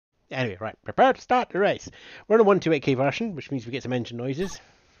Anyway, right, prepare to start the race. We're in a 128k version, which means we get some engine noises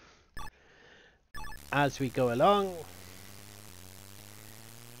as we go along.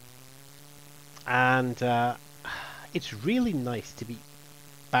 And it's really nice to be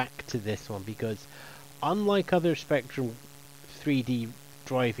back to this one because unlike other Spectrum 3D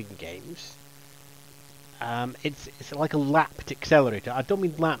driving games, it's like a lapped accelerator. I don't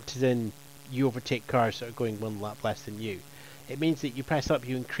mean lapped as in you overtake cars that are going one lap less than you. It means that you press up,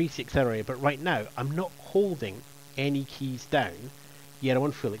 you increase the accelerator, but right now I'm not holding any keys down, yet I'm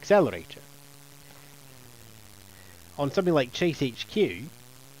on full accelerator. On something like Chase HQ,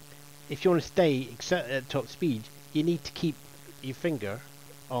 if you want to stay at top speed, you need to keep your finger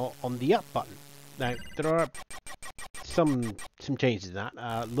on the up button. Now, there are some changes in that.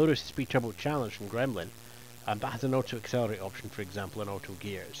 Lotus Speed Turbo Challenge from Gremlin, that has an auto accelerate option, for example, and auto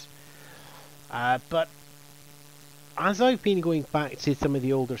gears. But as I've been going back to some of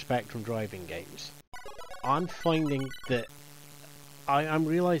the older Spectrum driving games, I'm finding that I'm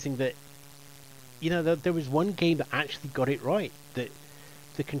realizing that, you know, that there was one game that actually got it right, that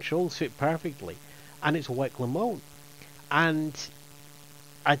the controls fit perfectly, and it's WEC Le Mans. And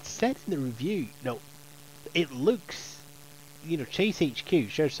I'd said in the review, no, it looks, you know, Chase HQ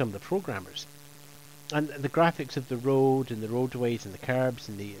shares some of the programmers, and the graphics of the road and the roadways and the curbs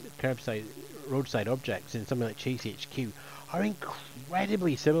and the curbside roadside objects in something like Chase HQ are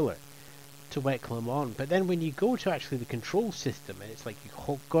incredibly similar to WEC Le Mans. But then when you go to actually the control system, and it's like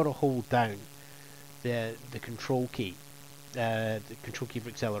you've got to hold down the control key for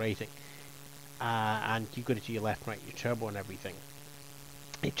accelerating, and you've got to do your left, right, your turbo and everything.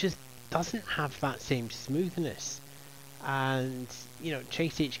 It just doesn't have that same smoothness. And you know,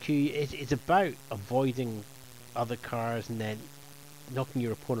 Chase HQ is about avoiding other cars and then knocking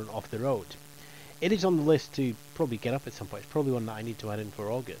your opponent off the road. It is on the list to probably get up at some point. It's probably one that I need to add in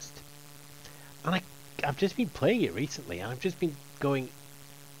for August. And I've just been playing it recently, and I've just been going,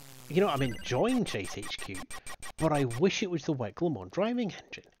 you know, I'm enjoying Chase HQ, but I wish it was the WEC Le Mans driving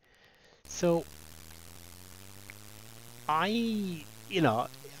engine. So I'm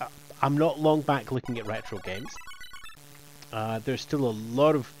not long back looking at retro games. There's still a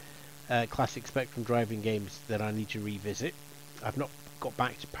lot of classic Spectrum driving games that I need to revisit. I've not got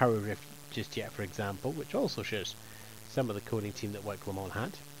back to Power Rift just yet, for example, which also shares some of the coding team that WEC Le Mans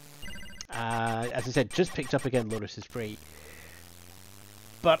had. As I said, just picked up again Lotus Esprit.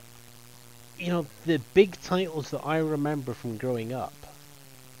 But, you know, the big titles that I remember from growing up,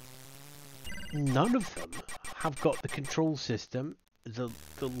 none of them have got the control system, the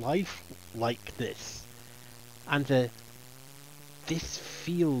life like this, and this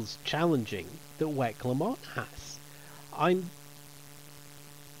feels challenging that WEC Le Mans has.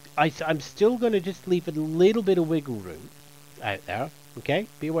 I'm still going to just leave a little bit of wiggle room out there, okay?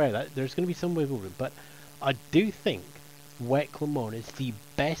 Be aware of that. There's going to be some wiggle room, but I do think WEC Le Mans is the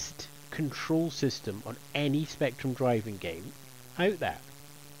best control system on any Spectrum driving game out there.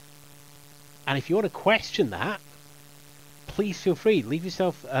 And if you want to question that, please feel free. Leave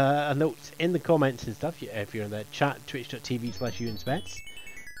yourself a note in the comments and stuff. If you're in the chat, twitch.tv/unsvets,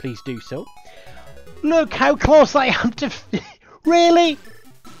 please do so. Look how close I am to... Really?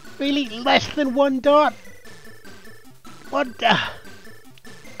 Really? Less than one dot? What?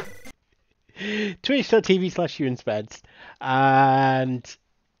 Twitch.tv/unsvets and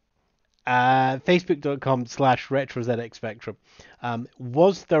facebook.com/retrozxspectrum.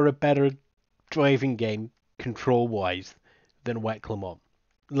 Was there a better driving game control-wise than WEC Le Mans?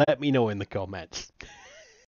 Let me know in the comments.